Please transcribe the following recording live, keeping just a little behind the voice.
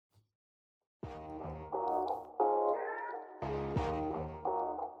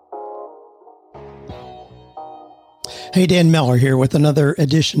Hey, Dan Miller here with another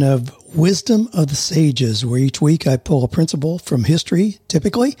edition of Wisdom of the Sages, where each week I pull a principle from history,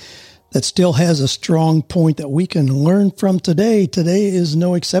 typically, that still has a strong point that we can learn from today. Today is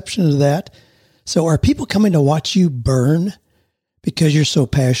no exception to that. So are people coming to watch you burn because you're so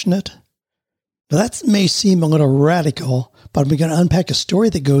passionate? Now, that may seem a little radical, but I'm going to unpack a story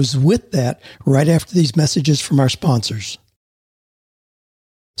that goes with that right after these messages from our sponsors.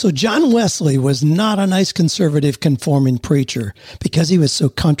 So John Wesley was not a nice conservative conforming preacher. Because he was so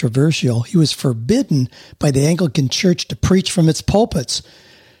controversial, he was forbidden by the Anglican Church to preach from its pulpits.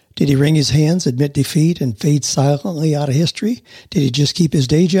 Did he wring his hands, admit defeat, and fade silently out of history? Did he just keep his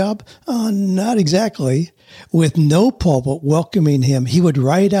day job? Not exactly. With no pulpit welcoming him, he would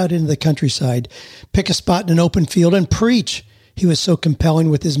ride out into the countryside, pick a spot in an open field, and preach. He was so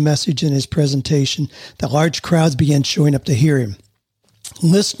compelling with his message and his presentation that large crowds began showing up to hear him.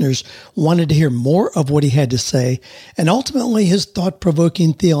 Listeners wanted to hear more of what he had to say, and ultimately his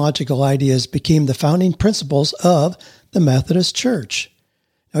thought-provoking theological ideas became the founding principles of the Methodist Church.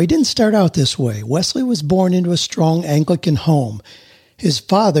 Now, he didn't start out this way. Wesley was born into a strong Anglican home. His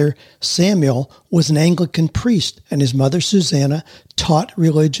father, Samuel, was an Anglican priest, and his mother, Susanna, taught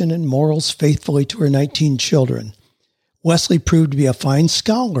religion and morals faithfully to her 19 children. Wesley proved to be a fine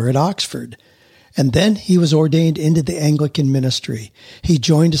scholar at Oxford. And then he was ordained into the Anglican ministry. He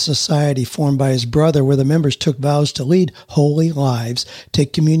joined a society formed by his brother where the members took vows to lead holy lives,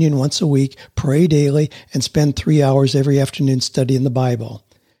 take communion once a week, pray daily, and spend 3 hours every afternoon studying the Bible.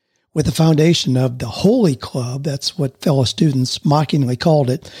 With the foundation of the Holy Club, that's what fellow students mockingly called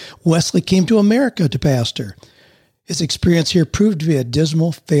it, Wesley came to America to pastor. His experience here proved to be a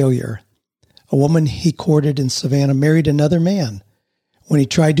dismal failure. A woman he courted in Savannah married another man. When he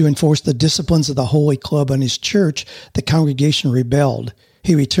tried to enforce the disciplines of the Holy Club on his church, the congregation rebelled.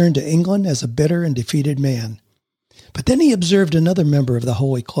 He returned to England as a bitter and defeated man. But then he observed another member of the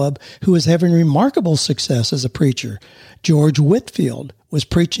Holy Club who was having remarkable success as a preacher. George Whitefield was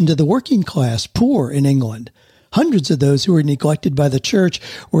preaching to the working class, poor in England. Hundreds of those who were neglected by the church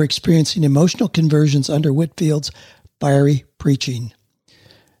were experiencing emotional conversions under Whitefield's fiery preaching.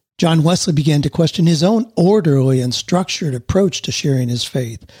 John Wesley began to question his own orderly and structured approach to sharing his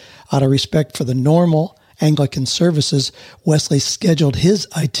faith. Out of respect for the normal Anglican services, Wesley scheduled his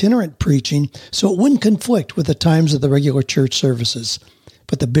itinerant preaching so it wouldn't conflict with the times of the regular church services.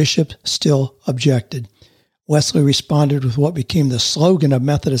 But the bishop still objected. Wesley responded with what became the slogan of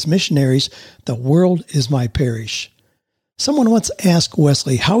Methodist missionaries, "The world is my parish." Someone once asked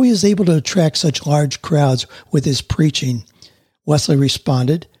Wesley how he is able to attract such large crowds with his preaching. Wesley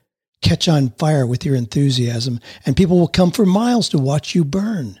responded, "Catch on fire with your enthusiasm, and people will come for miles to watch you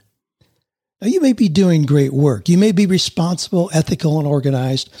burn." Now, you may be doing great work. You may be responsible, ethical, and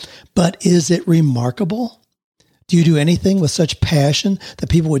organized, but is it remarkable? Do you do anything with such passion that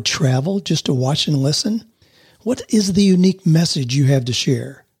people would travel just to watch and listen? What is the unique message you have to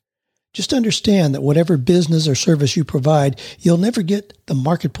share? Just understand that whatever business or service you provide, you'll never get the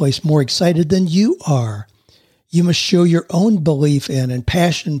marketplace more excited than you are. You must show your own belief in and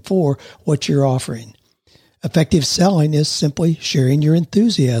passion for what you're offering. Effective selling is simply sharing your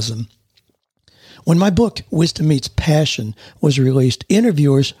enthusiasm. When my book, Wisdom Meets Passion, was released,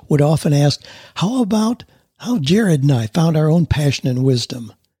 interviewers would often ask, how about how Jared and I found our own passion and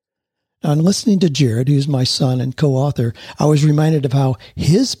wisdom? Now, in listening to Jared, who's my son and co-author, I was reminded of how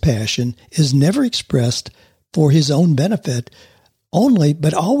his passion is never expressed for his own benefit only,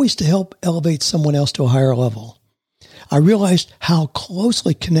 but always to help elevate someone else to a higher level. I realized how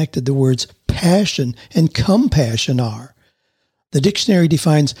closely connected the words passion and compassion are. The dictionary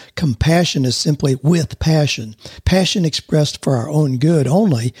defines compassion as simply with passion. Passion expressed for our own good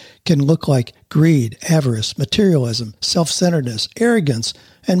only can look like greed, avarice, materialism, self-centeredness, arrogance,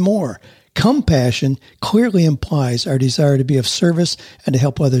 and more. Compassion clearly implies our desire to be of service and to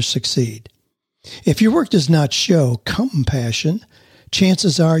help others succeed. If your work does not show compassion,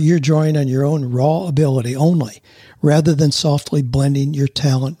 chances are you're drawing on your own raw ability only, rather than softly blending your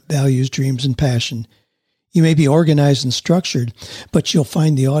talent, values, dreams, and passion. You may be organized and structured, but you'll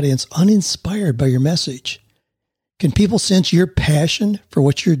find the audience uninspired by your message. Can people sense your passion for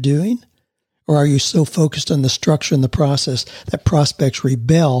what you're doing? Or are you so focused on the structure and the process that prospects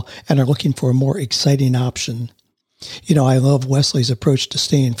rebel and are looking for a more exciting option? You know, I love Wesley's approach to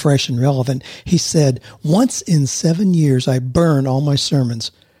staying fresh and relevant. He said, "Once in 7 years, I burn all my sermons,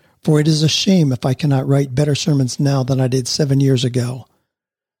 for it is a shame if I cannot write better sermons now than I did 7 years ago."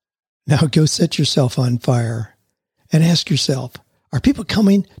 Now go set yourself on fire and ask yourself, are people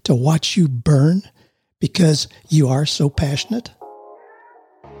coming to watch you burn because you are so passionate?